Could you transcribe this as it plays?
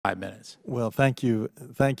5 minutes. Well, thank you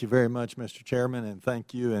very much, Mr. Chairman, and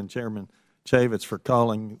thank you and Chairman Chavitz for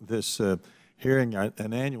calling this hearing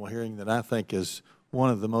an annual hearing that I think is one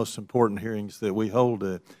of the most important hearings that we hold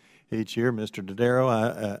each year. Mr.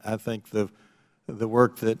 Dodaro, I think the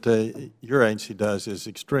work that your agency does is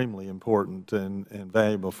extremely important and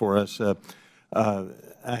valuable for us. I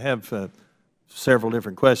have several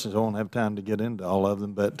different questions. I won't have time to get into all of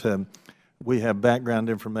them, but we have background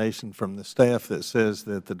information from the staff that says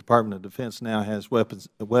that the Department of Defense now has weapons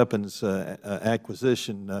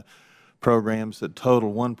acquisition programs that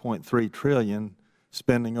total $1.3 trillion,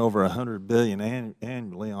 spending over $100 billion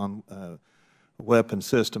annually on weapon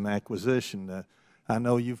system acquisition. I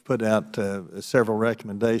know you've put out several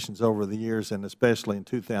recommendations over the years, and especially in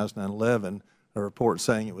 2011, a report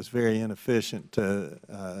saying it was very inefficient,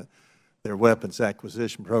 their weapons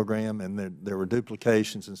acquisition program, and there were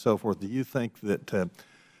duplications and so forth. Do you think that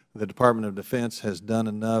the Department of Defense has done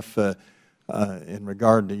enough in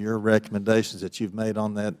regard to your recommendations that you've made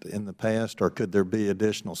on that in the past, or could there be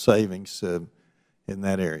additional savings in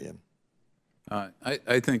that area?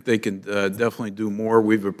 I think they can definitely do more.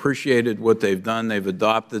 We've appreciated what they've done. They've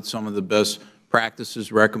adopted some of the best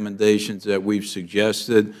practices recommendations that we've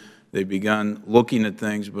suggested. They've begun looking at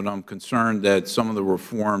things, but I'm concerned that some of the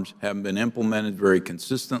reforms haven't been implemented very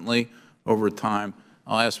consistently over time.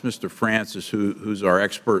 I'll ask Mr. Francis, who's our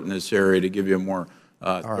expert in this area, to give you a more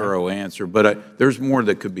thorough answer. But there's more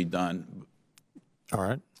that could be done. All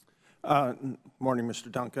right. Morning, Mr.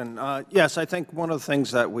 Duncan. Yes, I think one of the things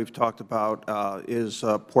that we've talked about is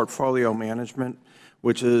portfolio management,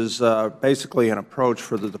 which is basically an approach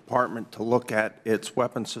for the Department to look at its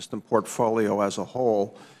weapon system portfolio as a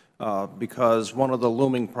whole, because one of the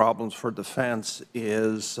looming problems for defense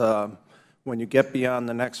is when you get beyond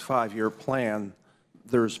the next 5-year plan,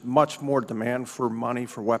 there's much more demand for money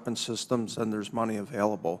for weapon systems than there's money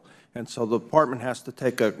available. And so the Department has to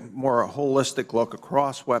take a more holistic look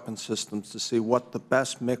across weapon systems to see what the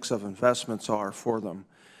best mix of investments are for them.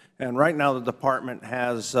 And right now the Department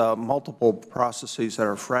has multiple processes that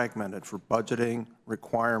are fragmented for budgeting,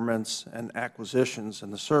 requirements, and acquisitions,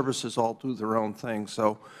 and the services all do their own thing.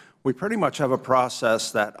 So we pretty much have a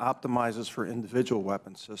process that optimizes for individual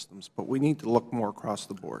weapon systems, but we need to look more across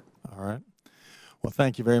the board. All right. Well,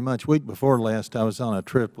 thank you very much. Week before last, I was on a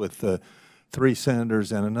trip with 3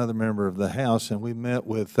 senators and another member of the House, and we met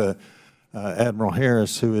with Admiral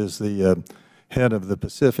Harris, who is the head of the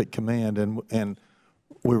Pacific Command, and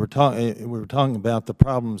we were talking about the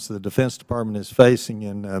problems the Defense Department is facing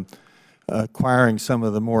in acquiring some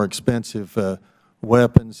of the more expensive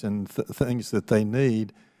weapons and things that they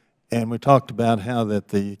need. And we talked about how that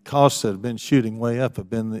the costs that have been shooting way up have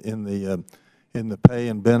been in the pay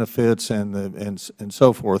and benefits and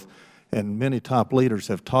so forth. And many top leaders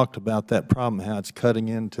have talked about that problem, how it's cutting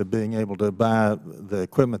into being able to buy the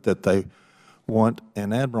equipment that they want.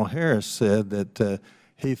 And Admiral Harris said that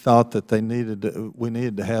he thought that we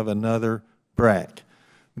needed to have another BRAC.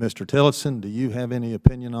 Mr. Tillotson, do you have any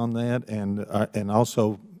opinion on that? And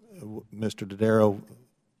also, Mr. Dodaro,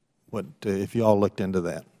 what if you all looked into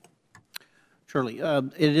that? Surely.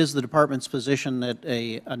 It is the Department's position that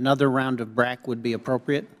another round of BRAC would be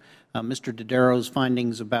appropriate. Mr. Dodaro's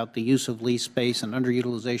findings about the use of lease space and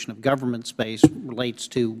underutilization of government space relates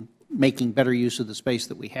to making better use of the space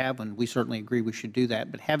that we have, and we certainly agree we should do that.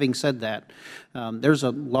 But having said that, there's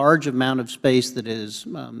a large amount of space that is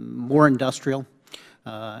more industrial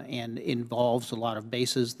and involves a lot of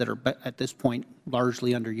bases that are at this point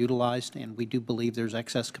largely underutilized, and we do believe there's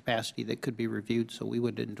excess capacity that could be reviewed, so we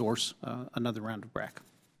would endorse another round of BRAC.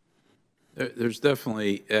 There's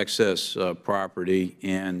definitely excess property,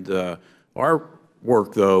 and our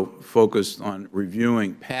work, though, focused on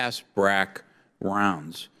reviewing past BRAC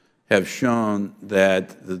rounds, have shown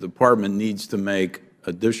that the Department needs to make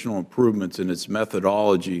additional improvements in its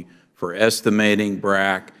methodology for estimating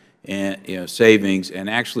BRAC and savings and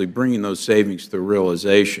actually bringing those savings to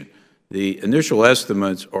realization. The initial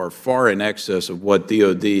estimates are far in excess of what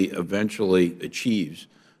DOD eventually achieves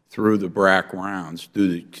through the BRAC rounds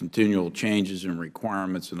due to continual changes in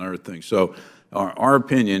requirements and other things. So our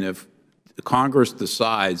opinion, if Congress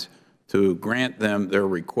decides to grant them their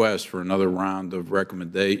request for another round of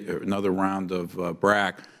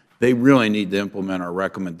BRAC, they really need to implement our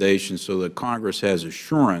recommendations so that Congress has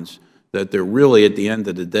assurance that there really, at the end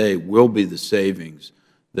of the day, will be the savings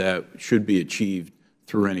that should be achieved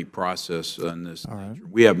through any process in this nature.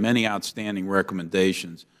 We have many outstanding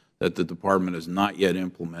recommendations that the Department has not yet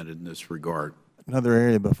implemented in this regard. Another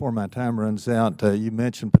area before my time runs out, you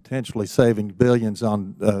mentioned potentially saving billions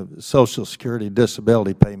on Social Security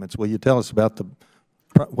disability payments. Will you tell us about the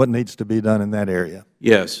what needs to be done in that area?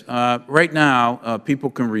 Yes. Right now, people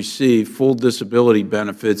can receive full disability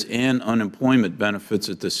benefits and unemployment benefits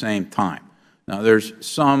at the same time. Now, there's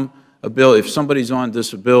some ability, if somebody's on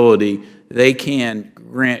disability, they can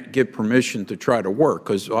get permission to try to work,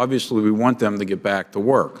 because obviously we want them to get back to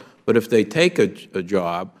work. But if they take a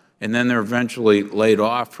job and then they're eventually laid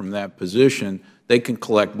off from that position, they can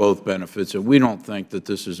collect both benefits. And we don't think that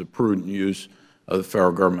this is a prudent use of the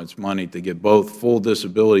Federal Government's money to get both full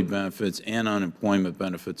disability benefits and unemployment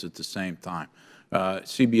benefits at the same time.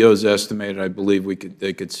 CBO's estimated, I believe,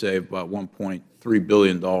 they could save about $1.3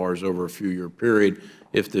 billion over a few-year period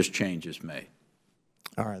if this change is made.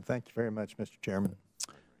 All right. Thank you very much, Mr. Chairman.